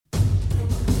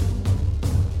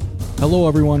Hello,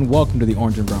 everyone. Welcome to the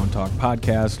Orange and Brown Talk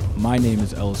podcast. My name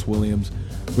is Ellis Williams.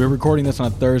 We're recording this on a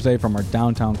Thursday from our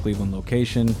downtown Cleveland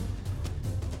location.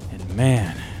 And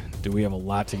man, do we have a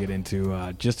lot to get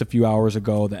into. Just a few hours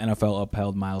ago, the NFL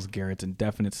upheld Myles Garrett's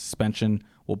indefinite suspension.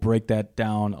 We'll break that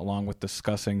down along with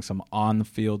discussing some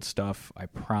on-the-field stuff, I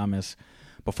promise.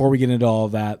 Before we get into all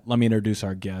of that, let me introduce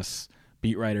our guests,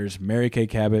 beat writers Mary Kay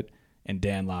Cabot and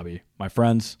Dan Labbe. My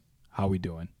friends, how we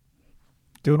doing?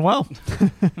 Doing well.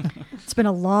 It's been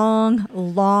a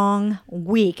long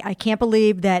week. I can't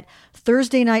believe that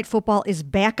Thursday Night Football is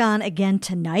back on again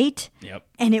tonight. Yep.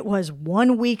 And it was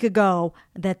 1 week ago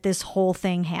that this whole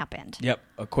thing happened. Yep.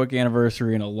 A quick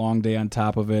anniversary and a long day on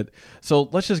top of it. So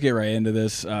let's just get right into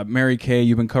this. Mary Kay,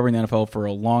 you've been covering the NFL for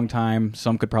a long time.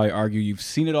 Some could probably argue you've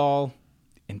seen it all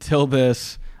until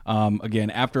this.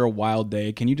 Again, after a wild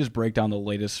day, can you just break down the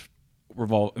latest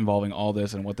involving all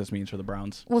this and what this means for the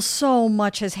Browns? Well, so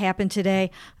much has happened today.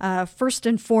 First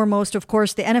and foremost, of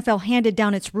course, the NFL handed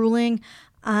down its ruling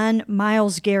on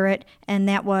Myles Garrett, and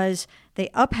that was they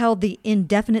upheld the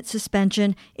indefinite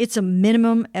suspension. It's a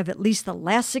minimum of at least the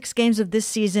last 6 games of this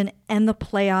season and the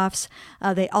playoffs.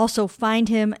 They also fined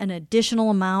him an additional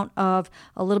amount of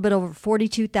a little bit over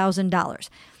 $42,000.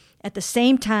 At the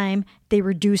same time, they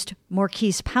reduced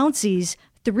Maurkice Pouncey's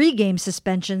 3-game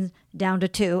suspension down to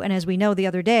 2. And as we know, the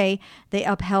other day, they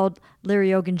upheld Larry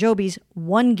Ogunjobi's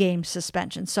 1-game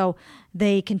suspension. So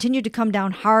they continued to come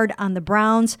down hard on the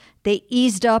Browns. They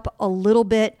eased up a little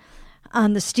bit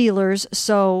on the Steelers.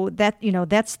 So that,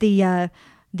 that's the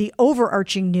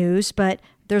overarching news, but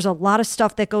there's a lot of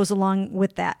stuff that goes along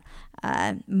with that.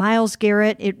 Myles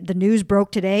Garrett, the news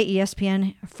broke today.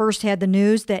 ESPN first had the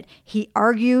news that he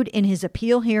argued in his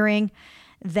appeal hearing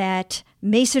that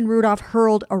Mason Rudolph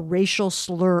hurled a racial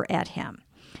slur at him.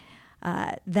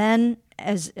 Then,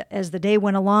 as the day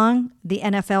went along, the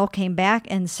NFL came back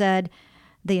and said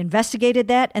they investigated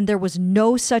that, and there was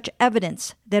no such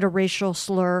evidence that a racial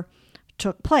slur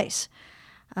took place.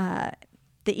 The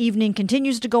evening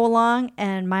continues to go along,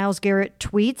 and Myles Garrett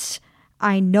tweets,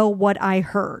 "I know what I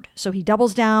heard." So he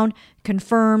doubles down,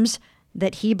 confirms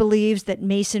that he believes that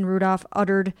Mason Rudolph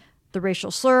uttered the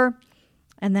racial slur.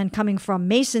 And then coming from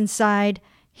Mason's side,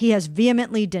 he has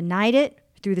vehemently denied it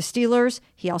through the Steelers.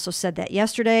 He also said that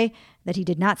yesterday, that he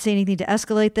did not say anything to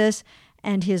escalate this.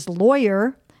 And his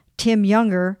lawyer, Tim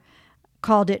Younger,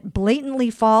 called it blatantly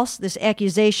false, this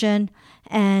accusation,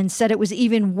 and said it was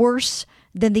even worse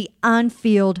than the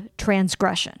on-field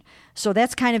transgression. So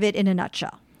that's kind of it in a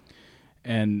nutshell.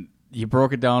 And you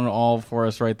broke it down all for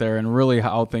us right there, and really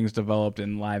how things developed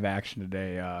in live action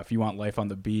today. If you want life on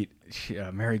the beat,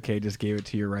 Mary Kay just gave it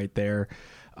to you right there.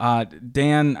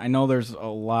 Dan, I know there's a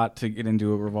lot to get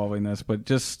into revolving this, but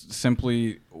just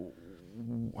simply,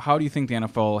 how do you think the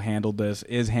NFL handled this,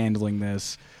 is handling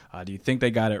this? Do you think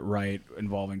they got it right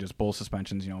involving just both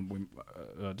suspensions? We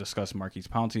discussed Maurkice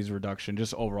Pouncey's reduction.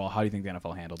 Just overall, how do you think the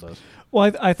NFL handled this?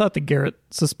 Well, I thought the Garrett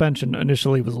suspension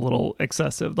initially was a little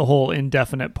excessive, the whole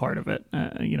indefinite part of it.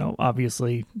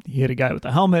 Obviously, he hit a guy with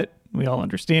a helmet. We all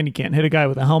understand you can't hit a guy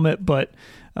with a helmet, but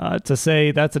to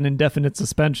say that's an indefinite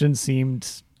suspension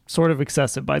seemed sort of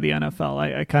excessive by the NFL.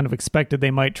 I kind of expected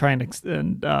they might try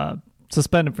and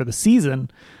suspend him for the season.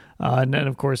 And then,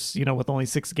 of course, with only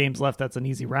 6 games left, that's an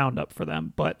easy roundup for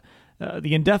them. But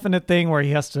the indefinite thing where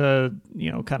he has to,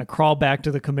 kind of crawl back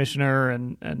to the commissioner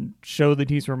and show that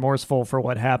he's remorseful for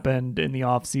what happened in the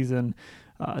offseason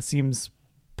seems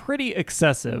pretty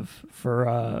excessive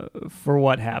for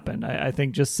what happened. I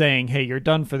think just saying, hey, you're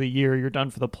done for the year, you're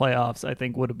done for the playoffs, I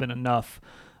think would have been enough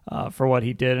for what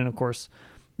he did. And, of course,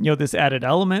 this added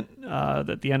element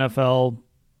that the NFL,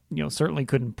 certainly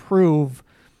couldn't prove,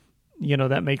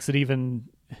 that makes it even,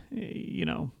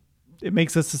 it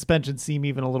makes the suspension seem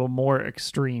even a little more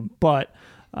extreme. But,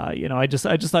 I just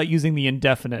thought using the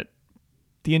indefinite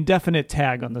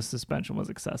tag on the suspension was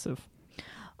excessive.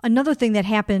 Another thing that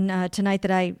happened tonight that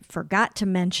I forgot to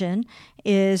mention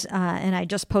is, and I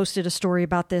just posted a story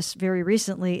about this very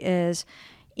recently, is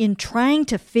in trying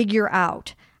to figure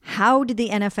out how did the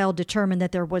NFL determine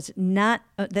that there was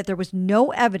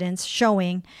no evidence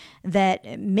showing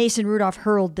that Mason Rudolph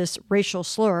hurled this racial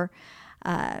slur.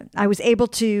 I was able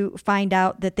to find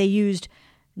out that they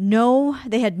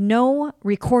had no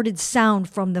recorded sound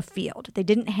from the field. They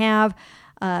didn't have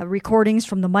recordings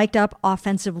from the mic'd up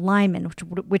offensive lineman,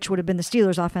 which would have been the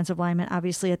Steelers' offensive lineman,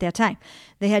 obviously, at that time.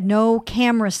 They had no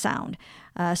camera sound.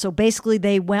 So basically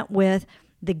they went with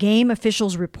the game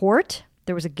official's report.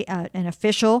 There was an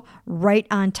official right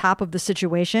on top of the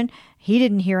situation. He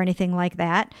didn't hear anything like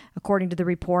that, according to the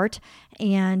report.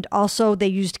 And also they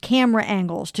used camera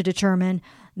angles to determine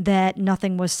that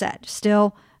nothing was said.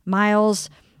 Still, Miles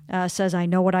says, I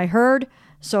know what I heard.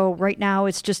 So right now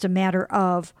it's just a matter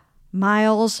of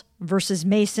Miles versus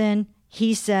Mason.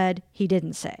 He said, he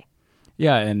didn't say.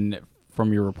 Yeah, and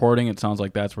from your reporting, it sounds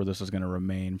like that's where this is going to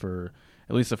remain for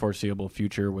at least the foreseeable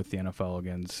future, with the NFL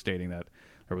again stating that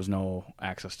there was no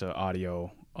access to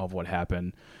audio of what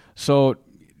happened. So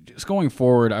just going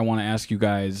forward, I want to ask you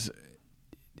guys,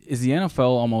 is the NFL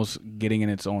almost getting in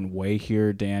its own way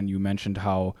here? Dan, you mentioned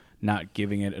how not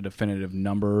giving it a definitive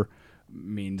number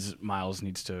means Miles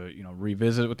needs to,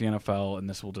 revisit with the NFL, and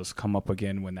this will just come up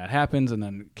again when that happens, and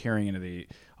then carrying into the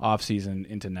offseason,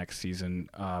 into next season.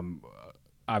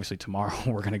 Obviously, tomorrow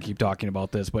we're going to keep talking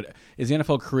about this, but is the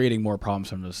NFL creating more problems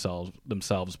for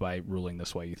themselves by ruling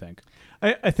this way, you think?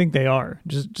 I think they are,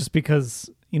 just because,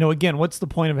 again, what's the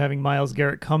point of having Myles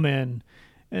Garrett come in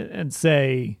and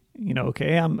say,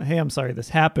 okay, I'm sorry this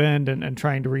happened, and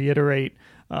trying to reiterate,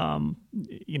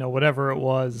 whatever it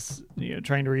was,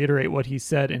 trying to reiterate what he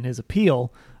said in his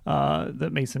appeal that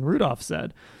Mason Rudolph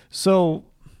said. So,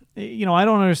 I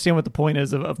don't understand what the point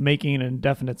is of making an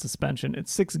indefinite suspension.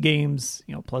 It's 6 games,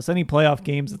 plus any playoff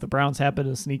games. If the Browns happen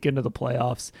to sneak into the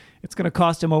playoffs, it's going to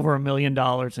cost him over $1 million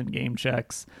in game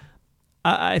checks.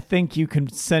 I think you can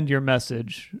send your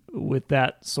message with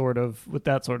that sort of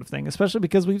thing, especially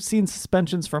because we've seen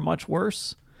suspensions for much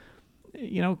worse.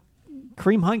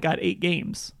 Kareem Hunt got 8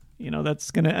 games.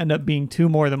 That's going to end up being 2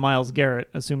 more than Myles Garrett,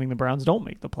 assuming the Browns don't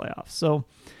make the playoffs. So,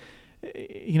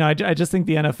 I just think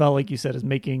the NFL, like you said, is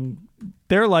making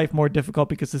their life more difficult,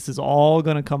 because this is all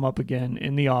going to come up again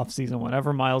in the offseason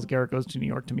whenever Myles Garrett goes to New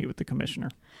York to meet with the commissioner.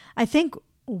 I think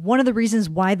one of the reasons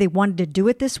why they wanted to do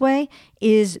it this way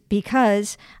is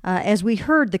because, as we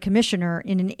heard the commissioner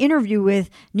in an interview with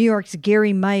New York's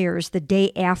Gary Myers the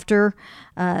day after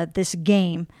this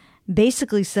game,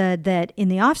 basically said that in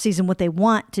the offseason, what they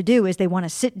want to do is they want to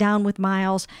sit down with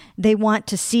Myles. They want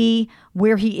to see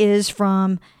where he is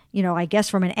from, I guess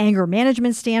from an anger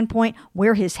management standpoint,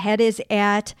 where his head is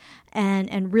at,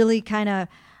 and really kind of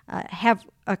have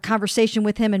a conversation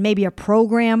with him and maybe a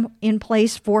program in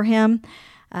place for him.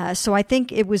 So I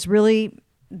think it was really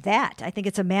that. I think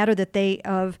it's a matter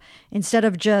that instead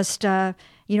of just,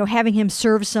 having him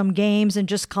serve some games and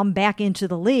just come back into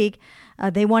the league,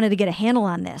 they wanted to get a handle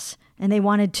on this. And they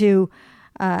wanted to,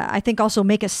 I think, also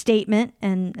make a statement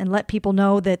and let people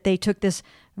know that they took this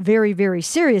very, very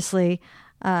seriously,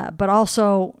 but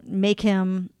also make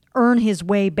him earn his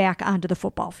way back onto the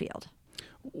football field.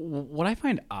 What I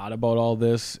find odd about all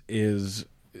this is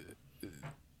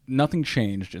nothing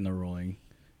changed in the ruling,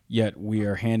 yet we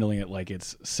are handling it like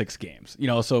it's 6 games.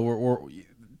 So we're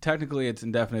technically it's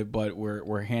indefinite, but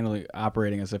we're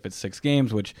operating as if it's 6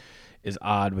 games, which is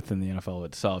odd within the NFL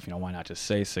itself. Why not just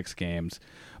say 6 games?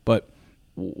 But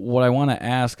what I want to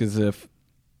ask is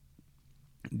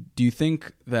do you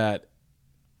think that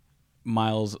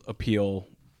Miles' appeal,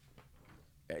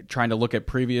 trying to look at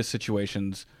previous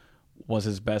situations, was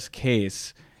his best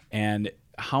case? And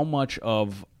how much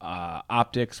of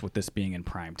optics, with this being in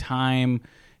prime time,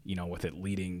 with it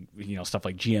leading, stuff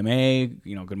like GMA,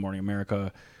 Good Morning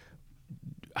America,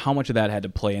 how much of that had to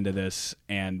play into this,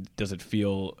 and does it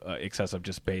feel excessive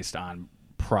just based on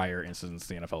prior incidents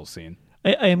the NFL's seen?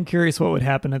 I am curious what would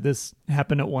happen at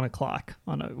 1 o'clock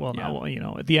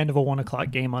at the end of a 1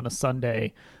 o'clock game on a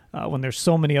Sunday, when there's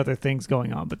so many other things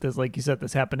going on. But like you said,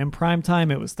 this happened in prime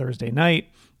time. It was Thursday night.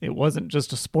 It wasn't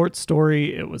just a sports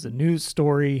story. It was a news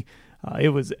story. It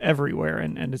was everywhere,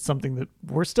 and it's something that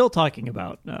we're still talking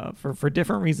about for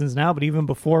different reasons now. But even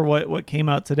before what came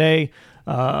out today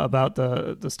about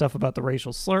the stuff about the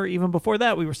racial slur, even before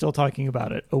that, we were still talking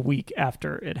about it a week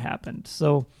after it happened.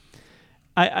 So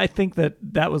I think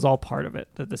that was all part of it,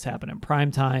 that this happened in prime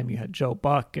time. You had Joe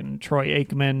Buck and Troy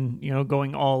Aikman,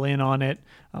 going all in on it.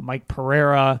 Mike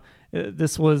Pereira.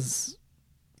 This was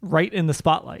right in the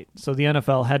spotlight. So the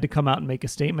NFL had to come out and make a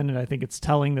statement, and I think it's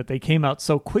telling that they came out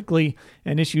so quickly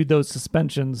and issued those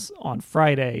suspensions on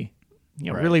Friday,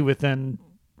 right, really within,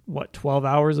 12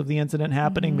 hours of the incident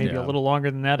happening, maybe a little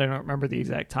longer than that. I don't remember the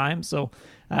exact time. So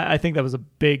I think that was a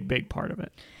big, big part of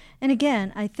it. And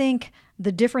again, I think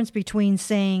the difference between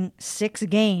saying 6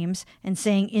 games and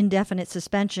saying indefinite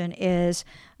suspension is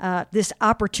this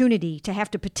opportunity to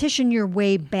have to petition your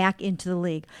way back into the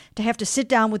league, to have to sit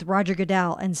down with Roger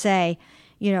Goodell and say,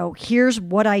 here's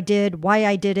what I did, why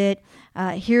I did it,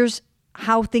 here's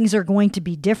how things are going to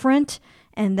be different,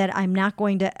 and that I'm not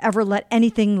going to ever let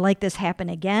anything like this happen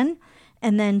again,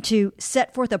 and then to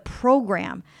set forth a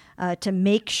program to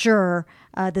make sure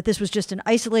that this was just an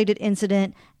isolated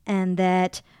incident, and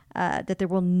that there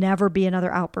will never be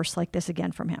another outburst like this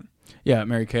again from him. Yeah,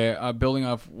 Mary Kay, building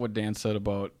off what Dan said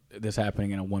about this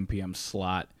happening in a 1 p.m.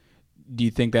 slot, Do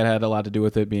you think that had a lot to do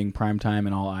with it being prime time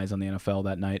and all eyes on the NFL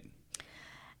that night?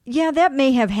 Yeah, that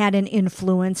may have had an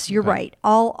influence. You're right.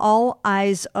 All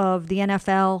eyes of the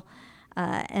NFL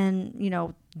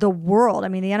and, the world. I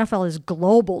mean, the NFL is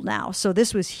global now, so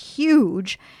this was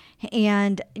huge.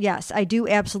 And yes, I do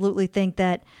absolutely think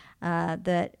that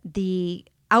that the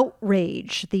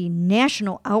outrage, the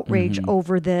national outrage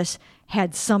over this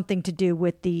had something to do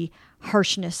with the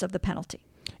harshness of the penalty.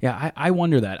 Yeah, I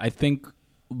wonder that. I think,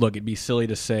 look, it'd be silly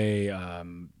to say,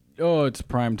 it's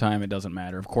prime time, it doesn't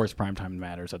matter. Of course prime time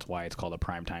matters. That's why it's called a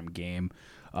prime time game.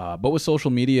 But with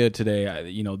social media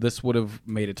today, this would have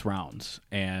made its rounds.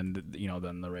 And,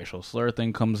 then the racial slur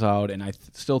thing comes out. And I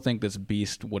still think this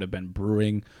beast would have been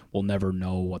brewing. We'll never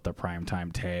know what the prime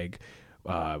time tag,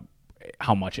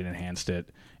 how much it enhanced it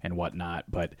and whatnot.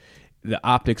 But the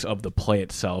optics of the play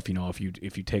itself, if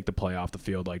you take the play off the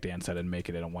field, like Dan said, and make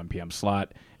it in a 1 p.m.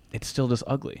 slot, it's still just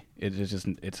ugly.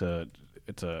 It's a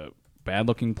bad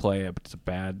looking play. It's a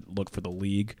bad look for the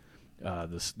league.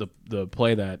 The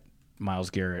play that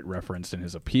Myles Garrett referenced in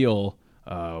his appeal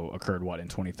occurred in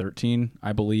 2013,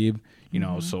 I believe.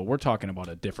 So we're talking about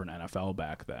a different NFL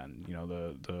back then.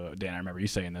 The Dan, I remember you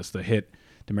saying this. The hit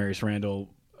Demarius Randall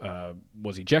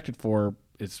was ejected for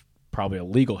is probably a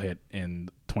legal hit in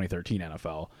 2013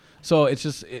 NFL. So it's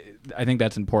just I think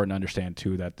that's important to understand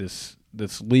too, that this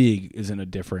league is in a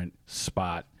different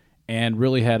spot and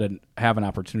really have an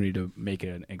opportunity to make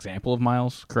an example of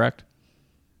Myles. Correct?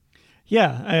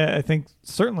 Yeah, I think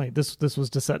certainly this was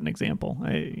to set an example.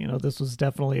 This was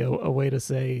definitely a way to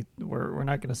say we're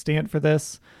not going to stand for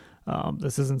this.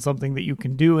 This isn't something that you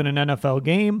can do in an NFL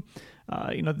game.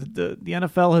 The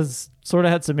NFL has sort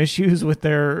of had some issues with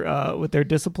their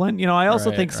discipline. I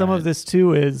also think some of this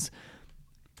too is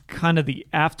kind of the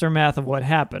aftermath of what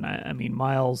happened. I mean,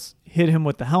 Myles hit him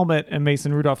with the helmet, and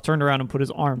Mason Rudolph turned around and put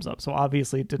his arms up. So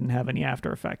obviously, it didn't have any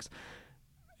after effects.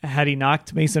 Had he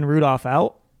knocked Mason Rudolph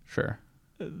out, sure,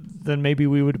 then maybe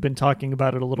we would have been talking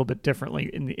about it a little bit differently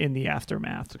in the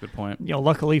aftermath. That's a good point.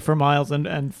 Luckily for Myles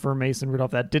and for Mason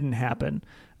Rudolph, that didn't happen.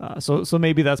 So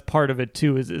maybe that's part of it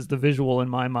too. Is the visual in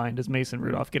my mind is Mason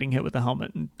Rudolph getting hit with the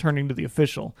helmet and turning to the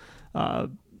official.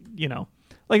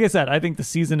 Like I said, I think the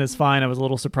season is fine. I was a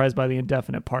little surprised by the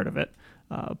indefinite part of it,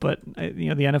 but the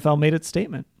NFL made its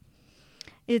statement.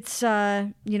 It's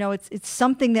it's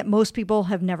something that most people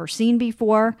have never seen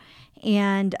before,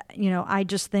 and I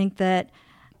just think that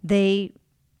they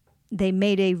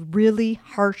made a really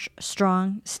harsh,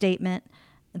 strong statement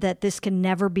that this can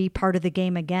never be part of the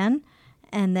game again,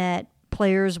 and that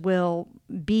players will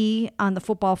be on the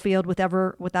football field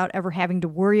without ever having to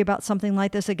worry about something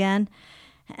like this again.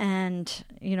 And,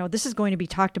 this is going to be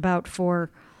talked about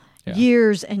for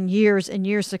years and years and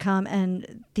years to come.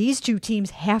 And these two teams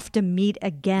have to meet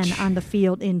again on the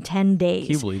field in 10 days.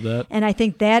 Can you believe that? And I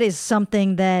think that is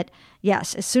something that,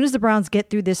 yes, as soon as the Browns get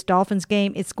through this Dolphins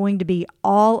game, it's going to be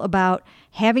all about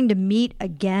having to meet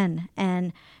again.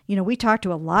 And, we talked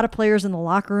to a lot of players in the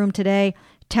locker room today.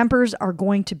 Tempers are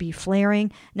going to be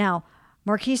flaring. Now,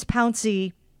 Maurkice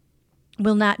Pouncey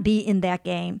will not be in that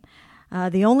game.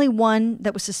 The only one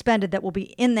that was suspended that will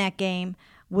be in that game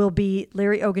will be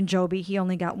Larry Ogunjobi. He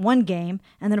only got one game.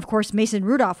 And then, of course, Mason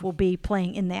Rudolph will be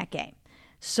playing in that game.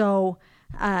 So,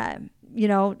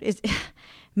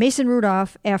 Mason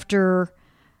Rudolph, after,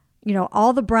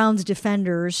 all the Browns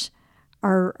defenders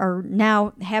are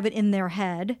now have it in their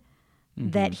head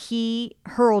that he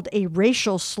hurled a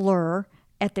racial slur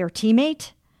at their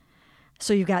teammate.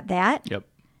 So you've got that. Yep.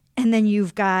 And then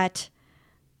you've got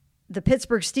the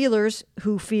Pittsburgh Steelers,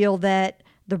 who feel that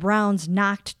the Browns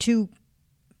knocked two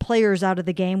players out of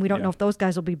the game. We don't know if those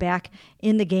guys will be back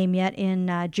in the game yet,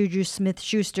 in Juju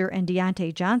Smith-Schuster and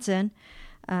Deontay Johnson.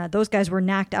 Those guys were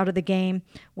knocked out of the game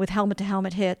with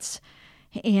helmet-to-helmet hits.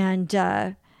 And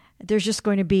there's just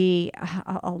going to be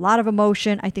a lot of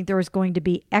emotion. I think there is going to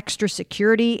be extra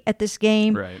security at this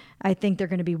game. Right. I think they're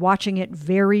going to be watching it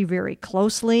very, very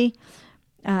closely.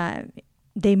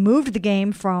 They moved the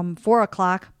game from 4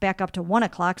 o'clock back up to 1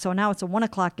 o'clock, so now it's a 1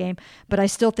 o'clock game. But I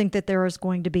still think that there is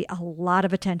going to be a lot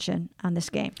of attention on this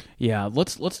game. Yeah,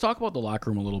 let's talk about the locker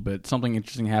room a little bit. Something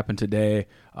interesting happened today.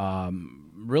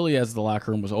 Really, as the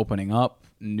locker room was opening up,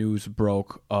 news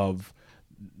broke of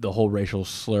the whole racial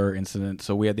slur incident.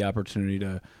 So we had the opportunity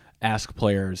to ask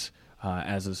players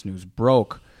as this news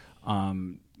broke.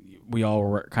 We all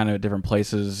were kind of at different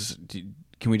places.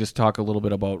 Can we just talk a little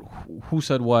bit about who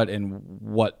said what and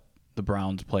what the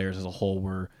Browns players as a whole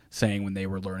were saying when they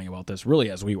were learning about this, really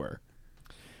as we were?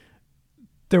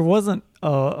 There wasn't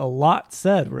a lot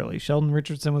said, really. Sheldon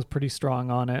Richardson was pretty strong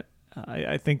on it.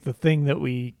 I think the thing that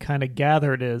we kind of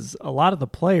gathered is a lot of the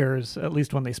players, at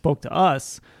least when they spoke to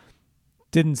us,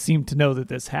 didn't seem to know that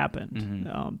this happened.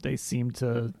 Mm-hmm. They seemed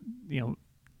to,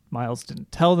 Miles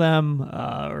didn't tell them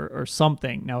or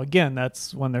something. Now, again,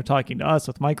 that's when they're talking to us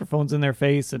with microphones in their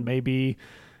face, and maybe,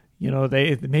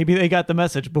 they got the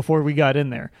message before we got in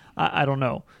there. I don't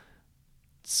know.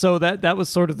 So that was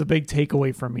sort of the big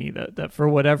takeaway for me, that for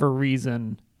whatever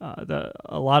reason,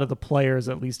 a lot of the players,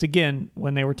 at least again,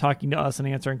 when they were talking to us and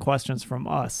answering questions from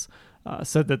us,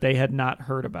 said that they had not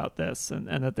heard about this and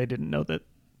that they didn't know that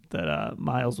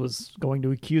Miles was going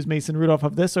to accuse Mason Rudolph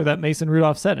of this, or that Mason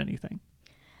Rudolph said anything.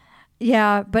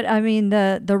 Yeah, but I mean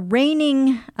the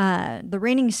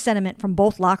reigning sentiment from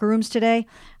both locker rooms today,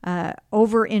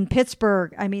 over in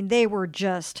Pittsburgh, I mean they were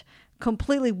just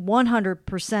completely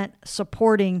 100%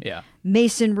 supporting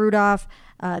Mason Rudolph.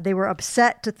 They were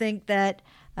upset to think that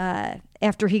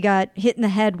after he got hit in the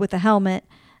head with a helmet,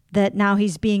 that now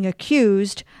he's being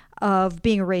accused of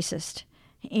being a racist,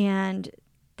 and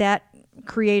that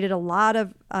created a lot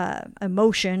of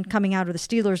emotion coming out of the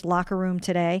Steelers locker room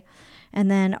today. And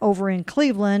then over in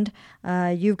Cleveland,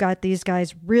 you've got these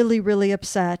guys really, really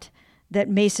upset that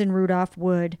Mason Rudolph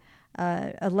would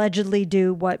allegedly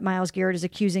do what Myles Garrett is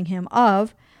accusing him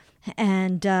of.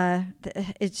 And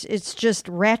it's just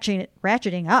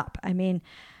ratcheting up. I mean,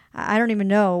 I don't even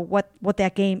know what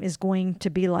that game is going to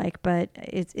be like, but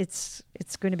it's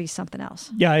going to be something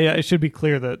else. Yeah, it should be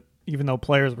clear that even though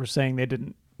players were saying they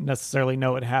didn't necessarily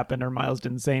know it happened or Miles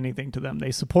didn't say anything to them,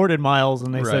 they supported Miles,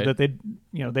 and they said that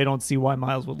they don't see why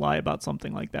Miles would lie about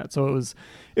something like that. So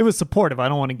it was supportive. I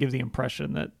don't want to give the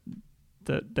impression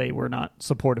that they were not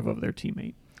supportive of their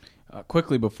teammate.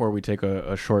 Quickly before we take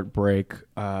a short break,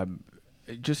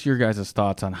 just your guys'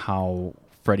 thoughts on how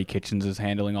Freddie Kitchens is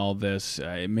handling all of this.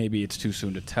 Maybe it's too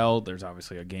soon to tell. There's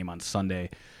obviously a game on Sunday,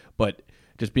 but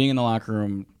just being in the locker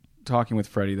room, talking with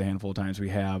Freddie the handful of times we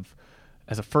have,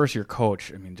 as a first-year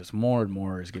coach, I mean, just more and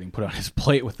more is getting put on his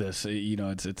plate with this.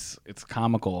 It's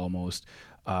comical almost.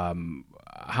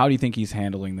 How do you think he's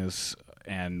handling this,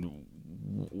 and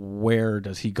where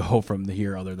does he go from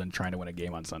here other than trying to win a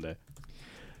game on Sunday?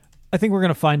 I think we're going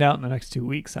to find out in the next 2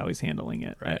 weeks how he's handling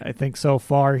it. Right. I think so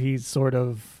far he's sort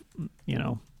of,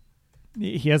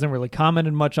 he hasn't really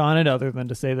commented much on it other than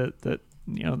to say that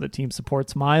the team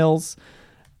supports Miles.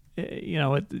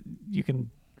 You can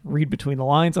read between the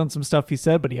lines on some stuff he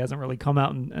said, but he hasn't really come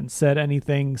out and said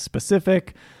anything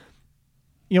specific.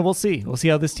 We'll see. We'll see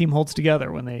how this team holds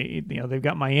together when they've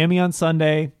got Miami on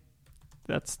Sunday.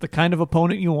 That's the kind of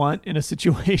opponent you want in a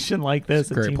situation like this.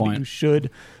 A team that you should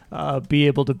be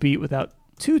able to beat without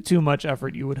too much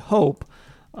effort, you would hope.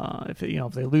 If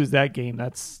they lose that game,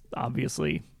 that's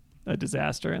obviously a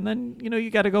disaster. And then, you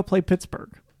got to go play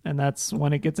Pittsburgh. And that's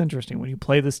when it gets interesting. When you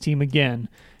play this team again,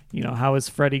 how is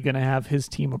Freddie going to have his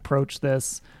team approach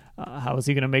this? How is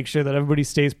he going to make sure that everybody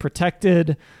stays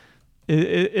protected?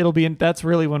 That's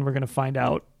really when we're going to find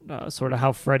out sort of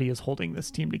how Freddie is holding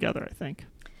this team together, I think.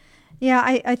 Yeah,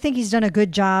 I think he's done a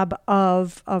good job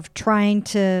of trying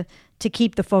to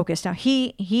keep the focus. Now,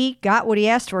 he got what he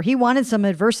asked for. He wanted some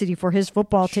adversity for his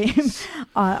football team.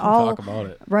 Talk about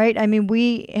it. Right? I mean,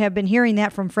 we have been hearing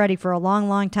that from Freddie for a long,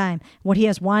 long time. What he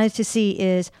has wanted to see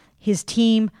is his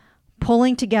team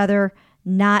pulling together,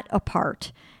 not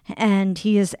apart. And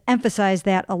he has emphasized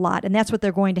that a lot, and that's what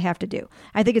they're going to have to do.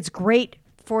 I think it's great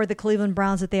for the Cleveland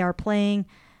Browns that they are playing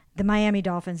the Miami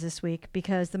Dolphins this week,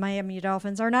 because the Miami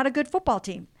Dolphins are not a good football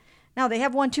team. Now, they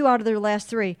have won 2 out of their last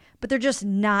 3, but they're just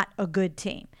not a good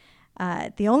team.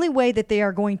 The only way that they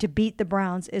are going to beat the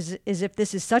Browns is if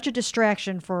this is such a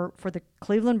distraction for the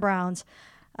Cleveland Browns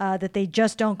that they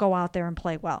just don't go out there and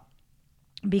play well.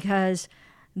 Because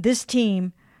this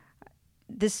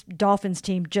Dolphins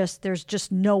team, there's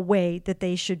just no way that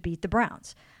they should beat the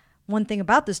Browns. One thing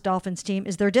about this Dolphins team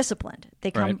is they're disciplined.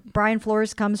 Right. Brian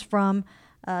Flores comes from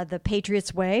the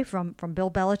Patriots way, from Bill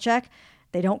Belichick.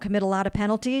 They don't commit a lot of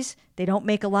penalties. They don't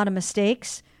make a lot of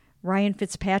mistakes. Ryan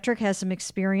Fitzpatrick has some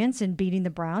experience in beating the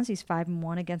Browns. He's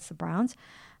 5-1 against the Browns.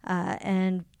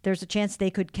 And there's a chance they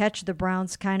could catch the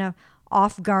Browns kind of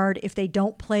off guard if they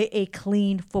don't play a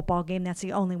clean football game. That's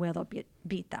the only way they'll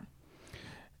beat them.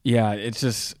 Yeah, it's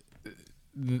just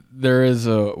there is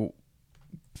a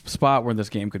spot where this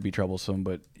game could be troublesome,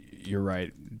 but you're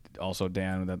right. Also,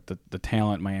 Dan, that the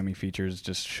talent Miami features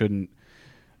just shouldn't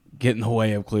get in the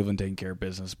way of Cleveland taking care of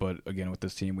business. But again, with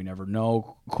this team, we never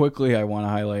know. Quickly, I want to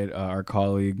highlight our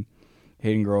colleague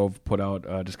Hayden Grove put out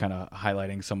just kind of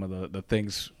highlighting some of the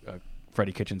things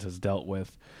Freddie Kitchens has dealt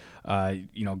with.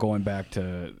 Going back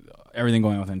to everything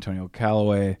going on with Antonio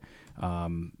Callaway,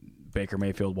 Baker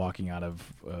Mayfield walking out of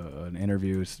an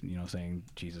interview, saying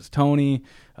Jesus Tony,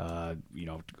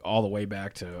 all the way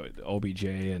back to OBJ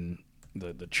and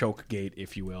the choke gate,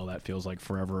 if you will. That feels like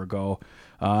forever ago.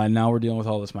 And now we're dealing with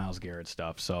all this Myles Garrett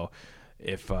stuff. So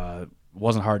if it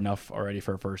wasn't hard enough already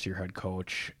for a first-year head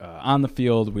coach on the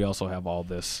field, we also have all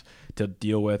this to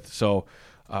deal with. So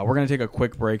we're going to take a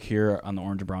quick break here on the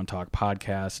Orange and Brown Talk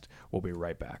podcast. We'll be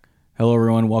right back. Hello,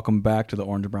 everyone. Welcome back to the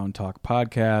Orange and Brown Talk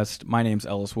podcast. My name's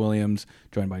Ellis Williams,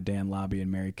 joined by Dan Lobby and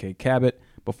Mary Kay Cabot.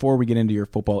 Before we get into your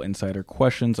Football Insider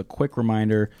questions, a quick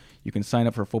reminder, you can sign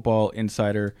up for Football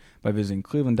Insider by visiting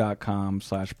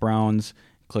cleveland.com/Browns,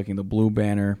 clicking the blue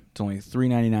banner. It's only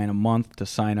 $3.99 a month to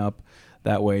sign up.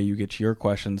 That way you get your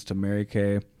questions to Mary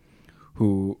Kay,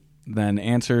 who then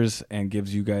answers and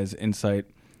gives you guys insight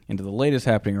into the latest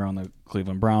happening around the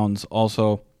Cleveland Browns.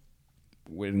 Also,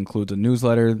 it includes a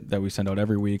newsletter that we send out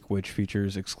every week, which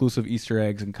features exclusive Easter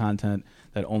eggs and content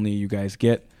that only you guys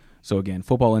get. So again,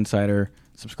 Football Insider,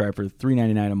 subscribe for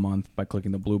 $3.99 a month by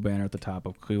clicking the blue banner at the top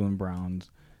of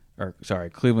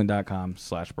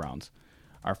cleveland.com/Browns.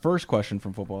 Our first question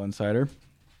from Football Insider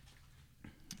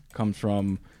comes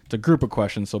from, it's a group of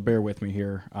questions, so bear with me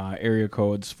here. Area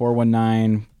codes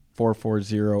 419,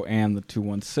 440, and the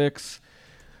 216.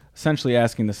 Essentially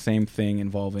asking the same thing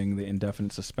involving the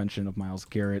indefinite suspension of Myles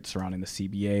Garrett surrounding the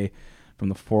CBA. From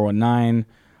the 419,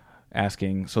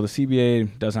 asking, so the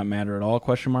CBA does not matter at all, ?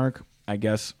 I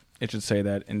guess it should say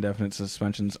that indefinite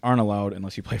suspensions aren't allowed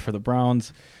unless you play for the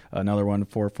Browns. Another one,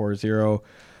 440,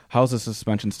 how's the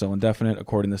suspension still indefinite?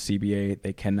 According to the CBA,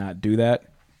 they cannot do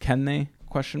that. Can they? ?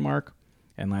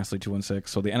 And lastly, 216,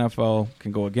 so the NFL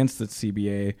can go against the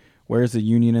CBA. Where's the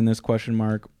union in this ?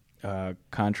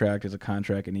 Contract is a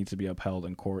contract. It needs to be upheld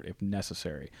in court if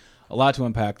necessary. A lot to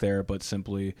unpack there, but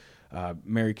simply,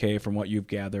 Mary Kay, from what you've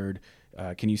gathered,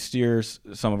 can you steer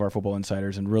some of our Football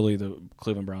Insiders and really the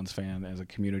Cleveland Browns fan as a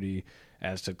community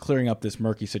as to clearing up this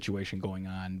murky situation going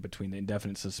on between the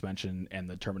indefinite suspension and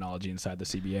the terminology inside the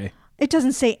CBA? It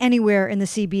doesn't say anywhere in the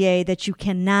CBA that you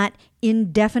cannot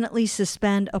indefinitely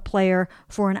suspend a player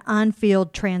for an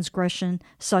on-field transgression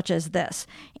such as this.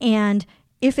 And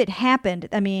if it happened,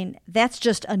 I mean, that's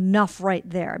just enough right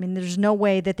there. I mean, there's no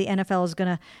way that the NFL is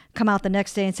going to come out the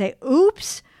next day and say,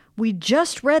 oops, we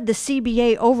just read the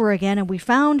CBA over again and we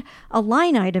found a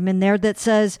line item in there that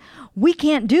says, we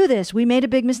can't do this. We made a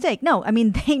big mistake. No, I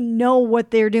mean, they know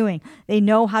what they're doing. They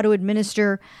know how to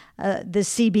administer the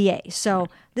CBA. So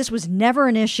this was never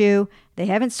an issue. They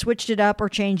haven't switched it up or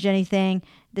changed anything.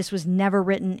 This was never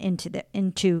written into the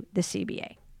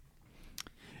CBA.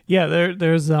 Yeah,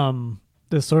 there's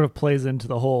this sort of plays into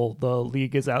the whole the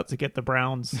league is out to get the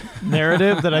Browns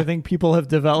narrative that I think people have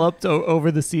developed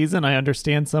over the season. I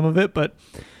understand some of it, but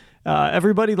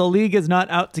everybody, the league is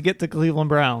not out to get the Cleveland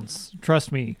Browns.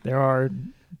 Trust me, there are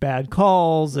bad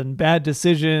calls and bad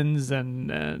decisions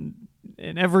and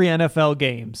in every NFL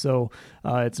game. So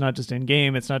it's not just in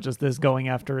game. It's not just this going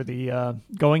after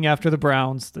the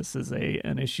Browns. This is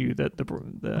an issue that the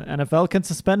NFL can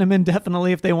suspend them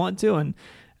indefinitely if they want to, and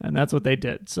that's what they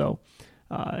did. So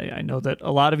I know that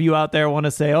a lot of you out there want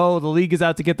to say, oh, the league is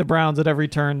out to get the Browns at every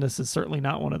turn. This is certainly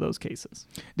not one of those cases.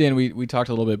 Dan, we talked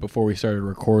a little bit before we started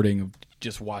recording of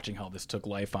just watching how this took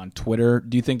life on Twitter.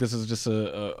 Do you think this is just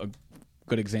a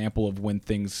good example of when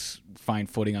things find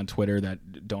footing on Twitter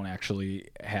that don't actually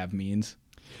have means?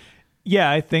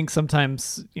 Yeah, I think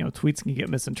sometimes, tweets can get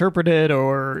misinterpreted,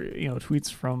 or,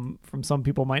 tweets from some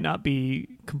people might not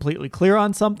be completely clear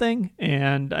on something.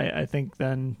 And I think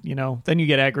then you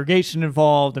get aggregation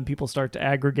involved and people start to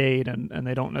aggregate and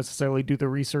they don't necessarily do the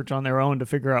research on their own to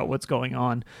figure out what's going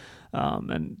on.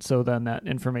 And so then that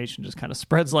information just kind of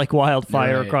spreads like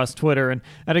wildfire across Twitter. And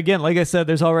again, like I said,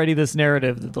 there's already this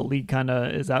narrative that the league kind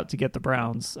of is out to get the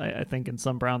Browns, I think, in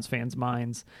some Browns fans'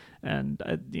 minds. And,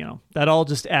 that all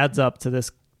just adds up to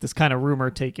this kind of rumor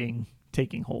taking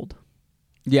hold.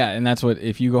 Yeah, and that's what,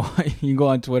 if you go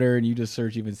on Twitter and you just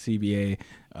search even CBA,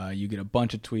 you get a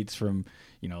bunch of tweets from,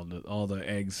 all the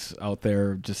eggs out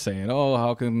there just saying, oh,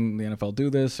 how can the NFL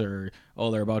do this? Or, oh,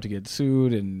 they're about to get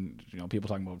sued, and, people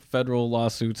talking about federal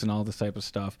lawsuits and all this type of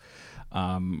stuff.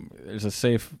 There's a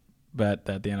safe bet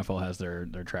that the NFL has their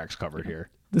tracks covered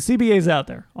here. The CBA is out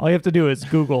there. All you have to do is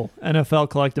Google NFL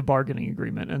collective bargaining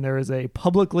agreement, and there is a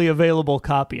publicly available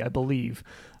copy, I believe,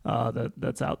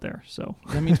 that's out there. So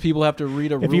that means people have to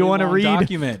read a really if you want to read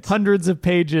document. Hundreds of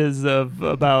pages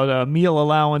about meal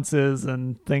allowances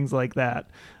and things like that,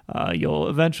 you'll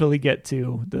eventually get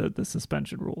to the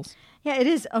suspension rules. Yeah, it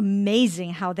is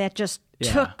amazing how that just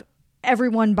took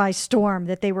everyone by storm,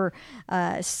 that they were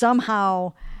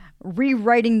somehow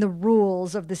rewriting the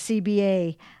rules of the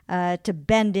CBA to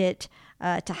bend it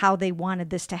to how they wanted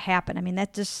this to happen. I mean,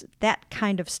 that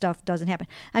kind of stuff doesn't happen.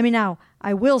 I mean, now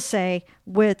I will say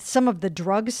with some of the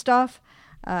drug stuff,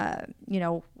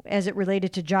 as it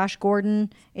related to Josh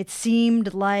Gordon, it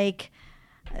seemed like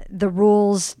the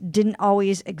rules didn't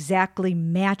always exactly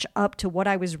match up to what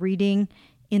I was reading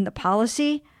in the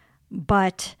policy,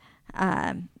 but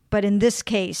in this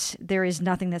case, there is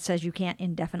nothing that says you can't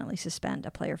indefinitely suspend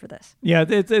a player for this. Yeah,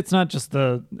 it's not just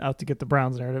the out to get the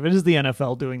Browns narrative. It is the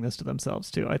NFL doing this to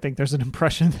themselves too. I think there's an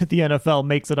impression that the NFL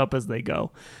makes it up as they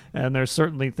go, and there's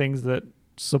certainly things that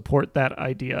support that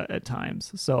idea at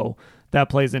times. So that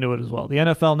plays into it as well. The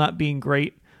NFL not being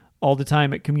great all the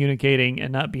time at communicating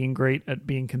and not being great at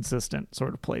being consistent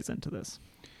sort of plays into this.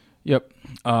 Yep.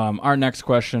 Our next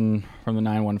question from the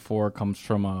 914 comes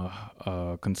from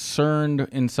a concerned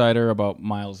insider about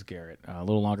Myles Garrett. A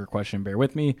little longer question, bear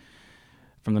with me.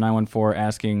 From the 914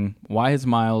 asking, why has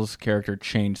Myles' character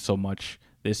changed so much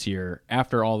this year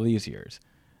after all these years?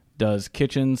 Does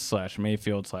Kitchens /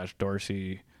 Mayfield /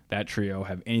 Dorsey, that trio,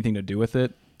 have anything to do with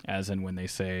it? As in when they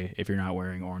say, if you're not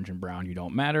wearing orange and brown, you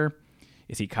don't matter.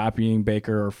 Is he copying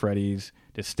Baker or Freddie's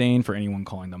disdain for anyone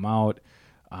calling them out?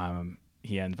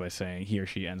 He or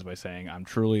she ends by saying, I'm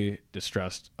truly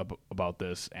distressed about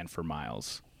this and for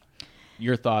Myles.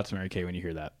 Your thoughts, Mary Kay, when you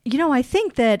hear that? I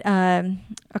think that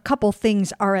a couple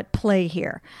things are at play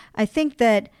here. I think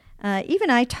that even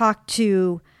I talked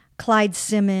to Clyde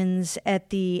Simmons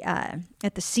at the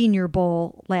Senior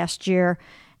Bowl last year,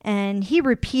 and he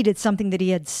repeated something that he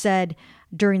had said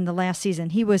during the last season.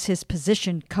 He was his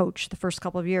position coach the first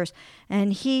couple of years,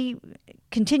 and he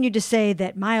continued to say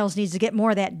that Myles needs to get more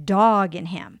of that dog in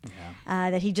him,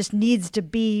 that he just needs to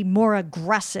be more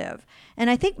aggressive. And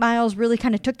I think Myles really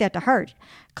kind of took that to heart.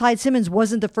 Clyde Simmons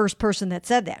wasn't the first person that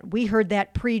said that. We heard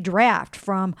that pre-draft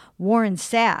from Warren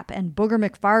Sapp and Booger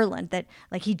McFarland, that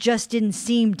like he just didn't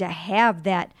seem to have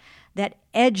that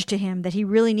edge to him that he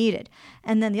really needed.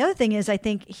 And then the other thing is, I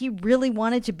think he really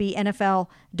wanted to be NFL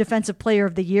Defensive Player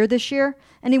of the Year this year,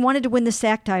 and he wanted to win the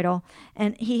sack title.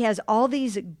 And he has all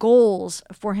these goals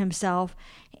for himself,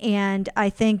 and I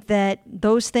think that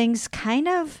those things kind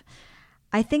of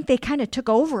took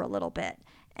over a little bit,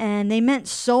 and they meant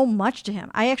so much to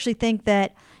him. I actually think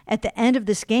that at the end of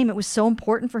this game, it was so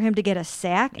important for him to get a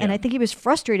sack, and I think he was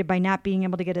frustrated by not being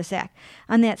able to get a sack.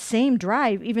 On that same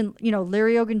drive, even,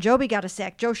 Larry Ogunjobi got a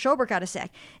sack, Joe Schobert got a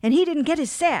sack, and he didn't get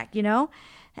his sack,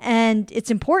 And it's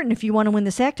important if you want to win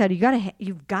the sack title,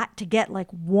 you've got to get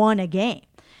like one a game.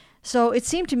 So it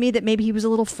seemed to me that maybe he was a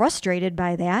little frustrated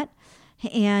by that.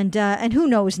 And who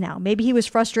knows now? Maybe he was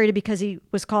frustrated because he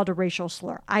was called a racial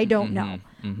slur. I don't know.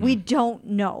 Mm-hmm. We don't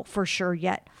know for sure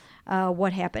yet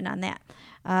what happened on that.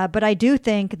 But I do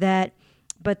think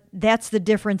but that's the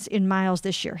difference in Myles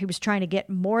this year. He was trying to get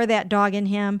more of that dog in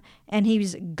him, and he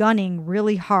was gunning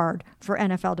really hard for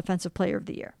NFL Defensive Player of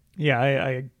the Year. Yeah,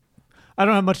 I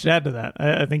don't have much to add to that.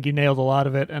 I think you nailed a lot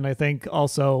of it, and I think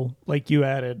also, like you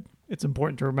added, it's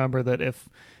important to remember that if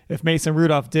Mason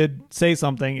Rudolph did say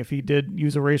something, if he did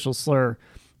use a racial slur,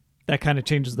 that kind of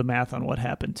changes the math on what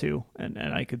happened too. And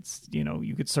I could,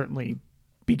 you could certainly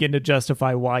begin to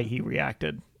justify why he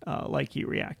reacted like he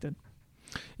reacted.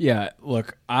 Yeah,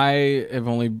 look, I have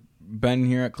only been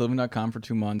here at Cleveland.com for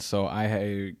 2 months, so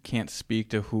I can't speak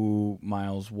to who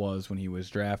Myles was when he was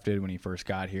drafted, when he first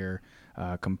got here,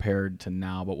 compared to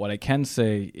now. But what I can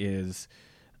say is,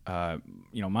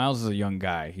 Myles is a young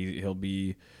guy. He'll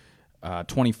be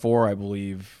 24, I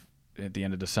believe, at the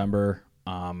end of December.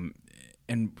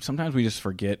 And sometimes we just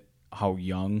forget how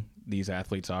young these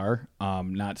athletes are.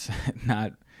 Not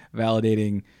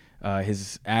validating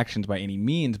his actions by any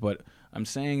means, but I'm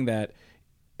saying that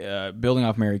building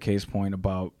off Mary Kay's point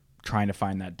about trying to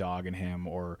find that dog in him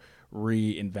or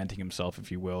reinventing himself,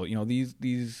 if you will.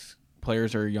 These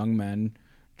players are young men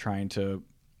trying to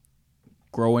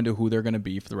grow into who they're going to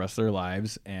be for the rest of their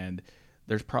lives, and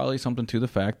there's probably something to the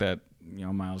fact that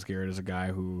Myles Garrett is a guy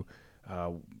who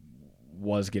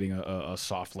was getting a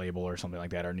soft label or something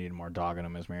like that, or needed more dog in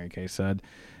him, as Mary Kay said.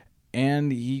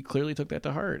 And he clearly took that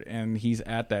to heart, and he's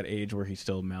at that age where he's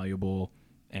still malleable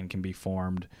and can be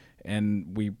formed.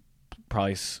 And we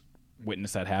probably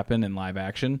witnessed that happen in live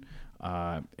action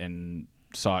and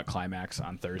saw it climax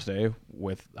on Thursday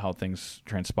with how things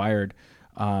transpired.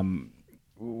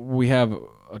 We have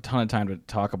a ton of time to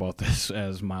talk about this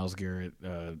as Myles Garrett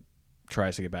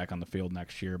tries to get back on the field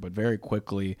next year. But very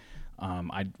quickly,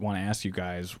 I want to ask you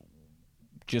guys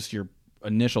just your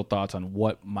initial thoughts on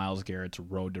what Myles Garrett's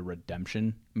road to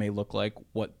redemption may look like.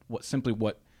 What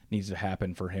needs to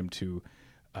happen for him to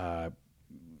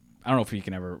I don't know if he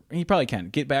can ever. He probably can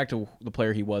get back to the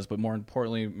player he was, but more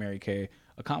importantly, Mary Kay,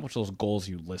 accomplish those goals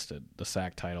you listed: the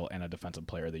SAC title and a Defensive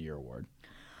Player of the Year award.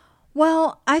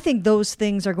 Well, I think those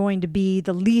things are going to be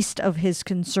the least of his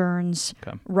concerns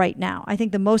right now. I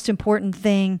think the most important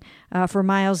thing for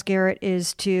Myles Garrett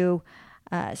is to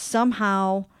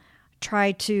somehow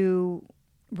try to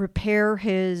repair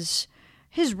his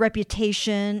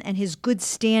reputation and his good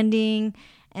standing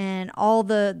and all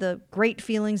the great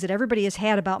feelings that everybody has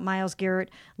had about Myles Garrett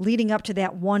leading up to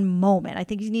that one moment. I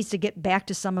think he needs to get back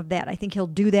to some of that. I think he'll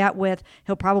do that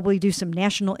he'll probably do some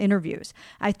national interviews.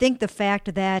 I think the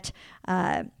fact that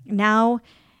now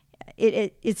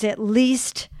it's at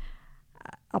least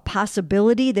a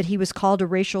possibility that he was called a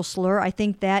racial slur, I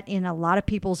think that in a lot of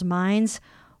people's minds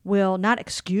will not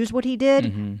excuse what he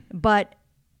did, but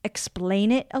explain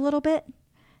it a little bit.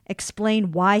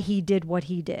 Explain why he did what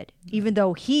he did. Even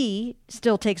though he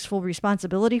still takes full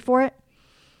responsibility for it,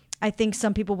 I think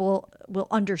some people will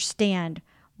understand,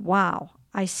 wow,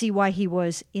 I see why he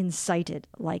was incited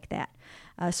like that.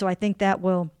 So I think that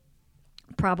will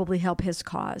probably help his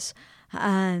cause.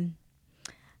 I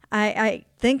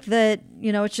think that,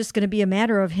 it's just going to be a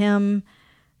matter of him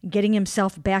getting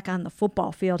himself back on the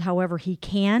football field however he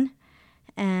can.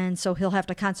 And so he'll have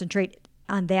to concentrate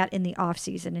on that in the off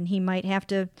season, and he might have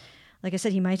to, like I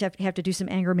said, he might have to do some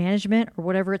anger management or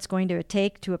whatever it's going to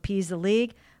take to appease the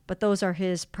league. But those are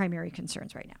his primary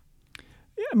concerns right now.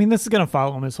 Yeah, I mean, this is going to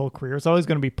follow him his whole career. It's always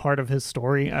going to be part of his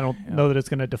story. I don't know that it's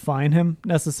going to define him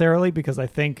necessarily, because I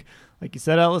think, like you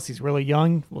said, Ellis, he's really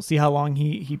young. We'll see how long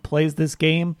he plays this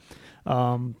game.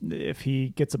 If he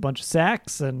gets a bunch of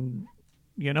sacks and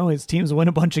his teams win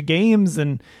a bunch of games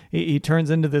and he turns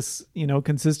into this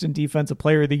consistent defensive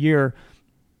player of the year,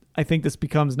 I think this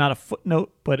becomes not a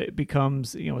footnote, but it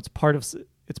becomes, it's part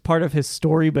of his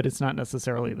story, but it's not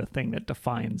necessarily the thing that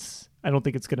defines. I don't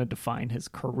think it's going to define his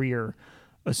career,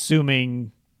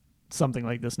 assuming something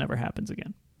like this never happens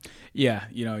again. Yeah,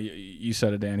 you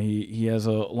said it, Dan. He has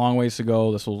a long ways to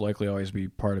go. This will likely always be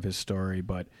part of his story,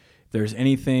 but if there's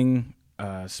anything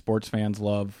sports fans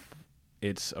love,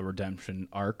 it's a redemption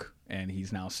arc, and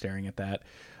he's now staring at that.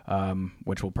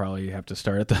 Which will probably have to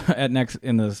start in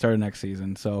the start of next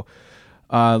season. So,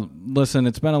 listen,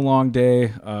 it's been a long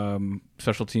day.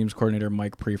 Special teams coordinator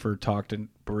Mike Prefer talked in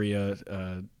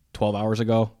Berea 12 hours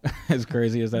ago, as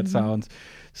crazy as that sounds.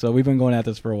 So we've been going at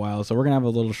this for a while. So we're going to have a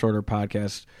little shorter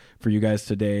podcast for you guys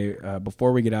today.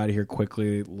 Before we get out of here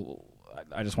quickly,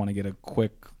 I just want to get a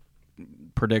quick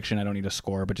prediction. I don't need a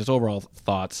score, but just overall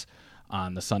thoughts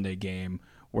on the Sunday game,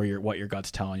 what your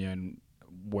gut's telling you, and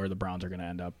where the Browns are going to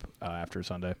end up after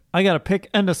Sunday. I got a pick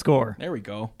and a score. There we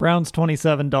go. Browns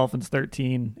 27, Dolphins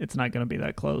 13. It's not going to be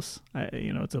that close.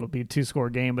 It'll be a 2-score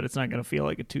game, but it's not going to feel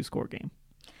like a 2-score game.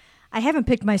 I haven't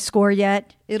picked my score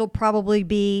yet. It'll probably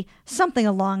be something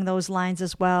along those lines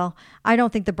as well. I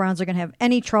don't think the Browns are going to have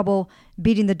any trouble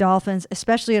beating the Dolphins,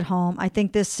 especially at home. I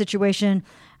think this situation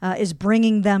is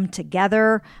bringing them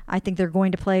together. I think they're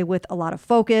going to play with a lot of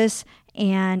focus,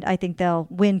 and I think they'll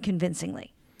win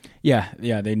convincingly. Yeah,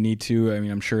 they need to. I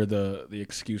mean, I'm sure the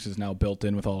excuse is now built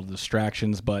in with all the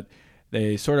distractions, but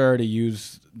they sort of already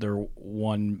used their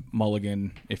one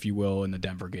mulligan, if you will, in the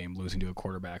Denver game, losing to a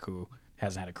quarterback who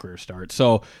hasn't had a career start.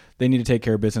 So they need to take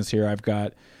care of business here. I've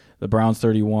got the Browns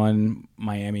 31,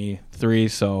 Miami 3.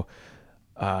 So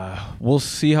we'll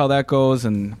see how that goes,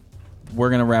 and we're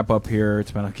going to wrap up here.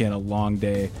 It's been, again, a long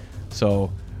day.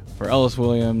 So for Ellis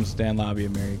Williams, Dan Labbe,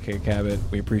 and Mary Kay Cabot,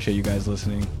 we appreciate you guys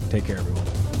listening. Take care,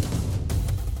 everyone.